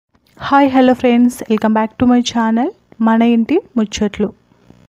Hi hello friends, welcome back to my channel మన ఇంటి ముచ్చట్లు.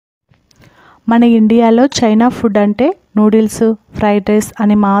 మన ఇండియాలో చైనా ఫుడ్ అంటే నూడిల్స్, ఫ్రైడ్ రైస్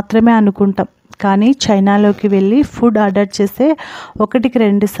అని మాత్రమే అనుకుంటాం. కానీ చైనాలోకి వెళ్ళి ఫుడ్ ఆర్డర్ చేస్తే ఒకటికి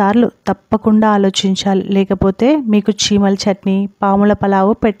 2 సార్లు తప్పకుండా ఆలోచించాలి, లేకపోతే మీకు చీమల చట్నీ, పాముల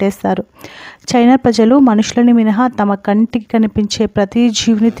పలావు పెట్టేస్తారు. చైనా ప్రజలు మనుషులని మినహా తమ కంటికి కనిపించే ప్రతి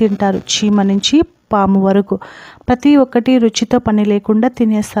జీవిని తింటారు. చీమ నుంచి పాము వరకు ప్రతి ఒక్కటి రుచితో పని లేకుండా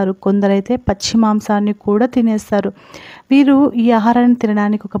తినేస్తారు. కొందరైతే పచ్చి మాంసాన్ని కూడా తినేస్తారు. వీరు ఈ ఆహారాన్ని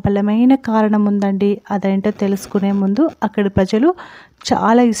తినడానికి ఒక బలమైన కారణం ఉందండి. అదేంటో తెలుసుకునే ముందు అక్కడి ప్రజలు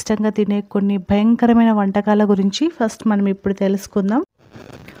చాలా ఇష్టంగా తినే కొన్ని భయంకరమైన వంటకాల గురించి ఫస్ట్ మనం ఇప్పుడు తెలుసుకుందాం.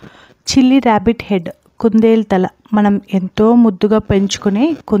 చిల్లీ ర్యాబిట్ హెడ్, కుందేలు తల. మనం ఎంతో ముద్దుగా పెంచుకునే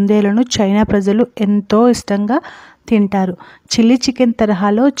కుందేలను చైనా ప్రజలు ఎంతో ఇష్టంగా తింటారు. చిల్లీ చికెన్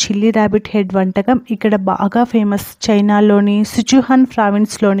తరహాలో చిల్లీ ర్యాబిట్ హెడ్ వంటకం ఇక్కడ బాగా ఫేమస్. చైనాలోని సిచుహాన్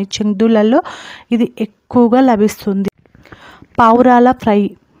ప్రావిన్స్లోని చెంగ్దులలో ఇది ఎక్కువగా లభిస్తుంది. పావురాల ఫ్రై.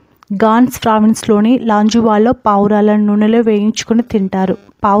 గాన్స్ ప్రావిన్స్లోని లాంజువాలో పావురాలను నూనెలో వేయించుకొని తింటారు.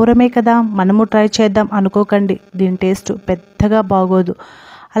 పావురమే కదా, మనము ట్రై చేద్దాం అనుకోకండి, దీని టేస్ట్ పెద్దగా బాగోదు.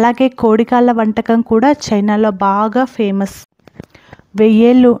 అలాగే కోడికాళ్ళ వంటకం కూడా చైనాలో బాగా ఫేమస్. 1000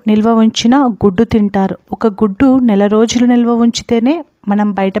 ఏళ్ళు నిల్వ ఉంచిన గుడ్డు తింటారు. ఒక గుడ్డు 1 రోజులు నిల్వ ఉంచితేనే మనం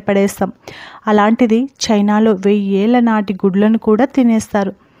బయటపడేస్తాం. అలాంటిది చైనాలో 1000 ఏళ్ల నాటి గుడ్లను కూడా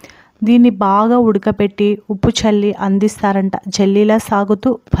తినేస్తారు. దీన్ని బాగా ఉడకపెట్టి ఉప్పు చల్లి అందిస్తారంట. జల్లీలా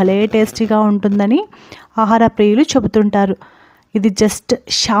సాగుతూ భలే టేస్టీగా ఉంటుందని ఆహార ప్రియులు చెబుతుంటారు. ఇది జస్ట్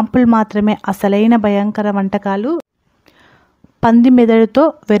షాంపుల్ మాత్రమే. అసలైన భయంకర వంటకాలు పంది మెదడుతో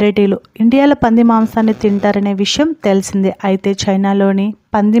వెరైటీలు. ఇండియాలో పంది మాంసాన్ని తింటారనే విషయం తెలిసిందే. అయితే చైనాలోని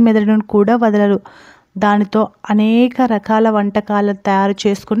పంది మెదడును కూడా వదలరు. దానితో అనేక రకాల వంటకాలను తయారు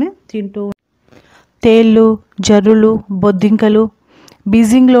చేసుకుని తింటూ. తేళ్ళు, జర్రులు, బొద్దింకలు.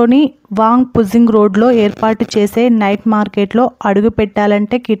 బీజింగ్లోని వాంగ్ పుజింగ్ రోడ్లో ఏర్పాటు చేసే నైట్ మార్కెట్లో అడుగు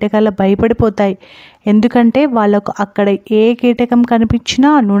పెట్టాలంటే కీటకాలు భయపడిపోతాయి. ఎందుకంటే వాళ్ళకు అక్కడ ఏ కీటకం కనిపించినా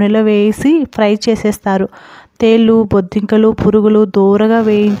నూనెలో వేసి ఫ్రై చేసేస్తారు. తేళ్ళు, బొద్దింకలు, పురుగులు దూరగా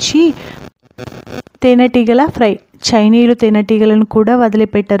వేయించి తేనెటీగల ఫ్రై. చైనీయులు తేనెటీగలను కూడా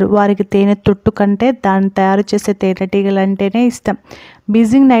వదిలిపెట్టరు. వారికి తేనె తొట్టు కంటే దాన్ని తయారు చేసే తేనెటీగలు అంటేనే ఇష్టం.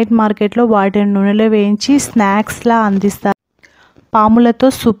 బీజింగ్ నైట్ మార్కెట్లో వాటిని నూనెలో వేయించి స్నాక్స్లా అందిస్తారు. పాములతో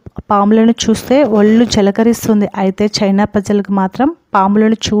సూప్. పాములను చూస్తే ఒళ్ళు జలకరిస్తుంది. అయితే చైనా ప్రజలకు మాత్రం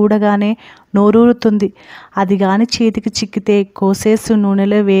పాములను చూడగానే నోరూరుతుంది. అది కానీ చేతికి చిక్కితే కోసేసి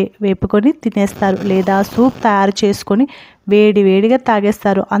నూనెలో వేపుకొని తినేస్తారు, లేదా సూప్ తయారు చేసుకొని వేడిగా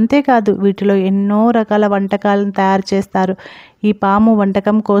తాగేస్తారు. అంతేకాదు వీటిలో ఎన్నో రకాల వంటకాలను తయారు చేస్తారు. ఈ పాము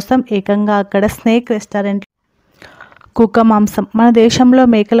వంటకం కోసం ఏకంగా అక్కడ స్నేక్ రెస్టారెంట్. కుక్క మాంసం. మన దేశంలో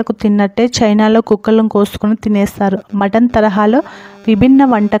మేకలకు తిన్నట్టే చైనాలో కుక్కలను కోసుకొని తినేస్తారు. మటన్ తరహాలో విభిన్న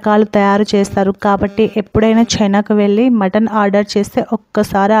వంటకాలు తయారు చేస్తారు. కాబట్టి ఎప్పుడైనా చైనాకు వెళ్ళి మటన్ ఆర్డర్ చేస్తే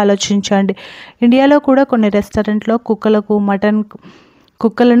ఒక్కసారి ఆలోచించండి. ఇండియాలో కూడా కొన్ని రెస్టారెంట్లో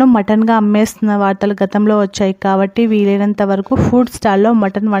కుక్కలను మటన్గా అమ్మేస్తున్న వార్తలు గతంలో వచ్చాయి. కాబట్టి వీలైనంత వరకు ఫుడ్ స్టాల్లో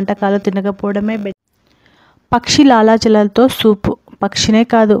మటన్ వంటకాలు తినకపోవడమే బెటర్. పక్షి లాలాజలాలతో సూపు. పక్షినే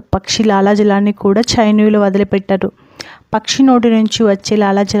కాదు, పక్షి లాలాజలాన్ని కూడా చైనీయులు వదిలిపెట్టరు. పక్షి నోటి నుంచి వచ్చే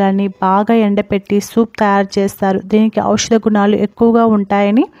లాలాజలాన్ని బాగా ఎండపెట్టి సూప్ తయారు చేస్తారు. దీనికి ఔషధ గుణాలు ఎక్కువగా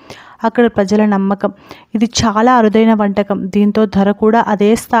ఉంటాయని అక్కడ ప్రజల నమ్మకం. ఇది చాలా అరుదైన వంటకం. దీంతో ధర కూడా అదే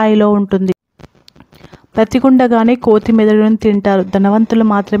స్థాయిలో ఉంటుంది. బ్రతికుండగానే కోతి మెదడును తింటారు. ధనవంతులు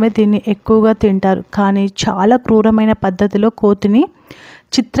మాత్రమే దీన్ని ఎక్కువగా తింటారు. కానీ చాలా క్రూరమైన పద్ధతిలో కోతిని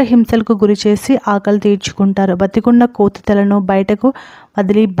చిత్రహింసలకు గురిచేసి ఆకలి తీర్చుకుంటారు. బతికున్న కోతి తలను బయటకు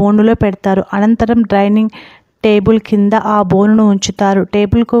వదిలి బోనులో పెడతారు. అనంతరం డైనింగ్ టేబుల్ కింద ఆ బోనును ఉంచుతారు.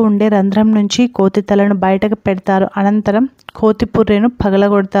 టేబుల్కు ఉండే రంధ్రం నుంచి కోతి తలను బయటకు పెడతారు. అనంతరం కోతి పుర్రెను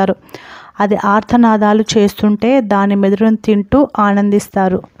పగలగొడతారు. అది ఆర్తనాదాలు చేస్తుంటే దాని మెదడును తింటూ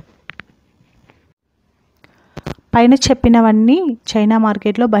ఆనందిస్తారు. పైన చెప్పినవన్నీ చైనా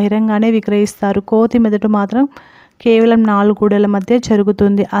మార్కెట్లో బహిరంగానే విక్రయిస్తారు. కోతి మెదడు మాత్రం కేవలం 4 గోడల మధ్య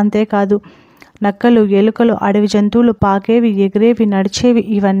జరుగుతుంది. అంతేకాదు నక్కలు, ఎలుకలు, అడవి జంతువులు, పాకేవి, ఎగిరేవి, నడిచేవి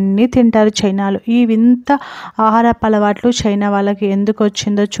ఇవన్నీ తింటారు చైనాలో. ఈ వింత ఆహారపు అలవాట్లు చైనా వాళ్ళకి ఎందుకు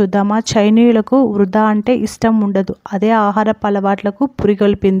వచ్చిందో చూద్దామా. చైనీయులకు వృధా అంటే ఇష్టం ఉండదు. అదే ఆహారపు అలవాట్లకు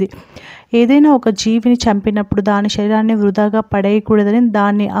పురిగొల్పింది. ఏదైనా ఒక జీవిని చంపినప్పుడు దాని శరీరాన్ని వృధాగా పడేయకూడదని,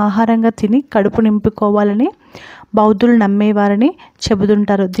 దాన్ని ఆహారంగా తిని కడుపు నింపుకోవాలని బౌద్ధులు నమ్మేవారని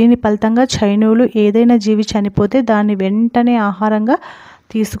చెబుతుంటారు. దీని ఫలితంగా చైనీయులు ఏదైనా జీవి చనిపోతే దాన్ని వెంటనే ఆహారంగా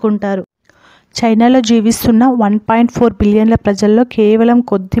తీసుకుంటారు. చైనాలో జీవిస్తున్న 1.4 బిలియన్ల ప్రజల్లో కేవలం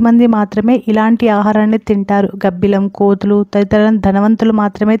కొద్దిమంది మాత్రమే ఇలాంటి ఆహారాన్ని తింటారు. గబ్బిలం, కోతులు తదితర ధనవంతులు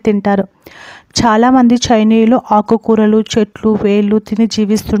మాత్రమే తింటారు. చాలామంది చైనీయులు ఆకుకూరలు, చెట్లు, వేళ్ళు తిని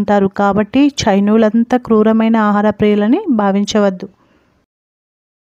జీవిస్తుంటారు. కాబట్టి చైనీయులంతా క్రూరమైన ఆహార ప్రియులని భావించవద్దు.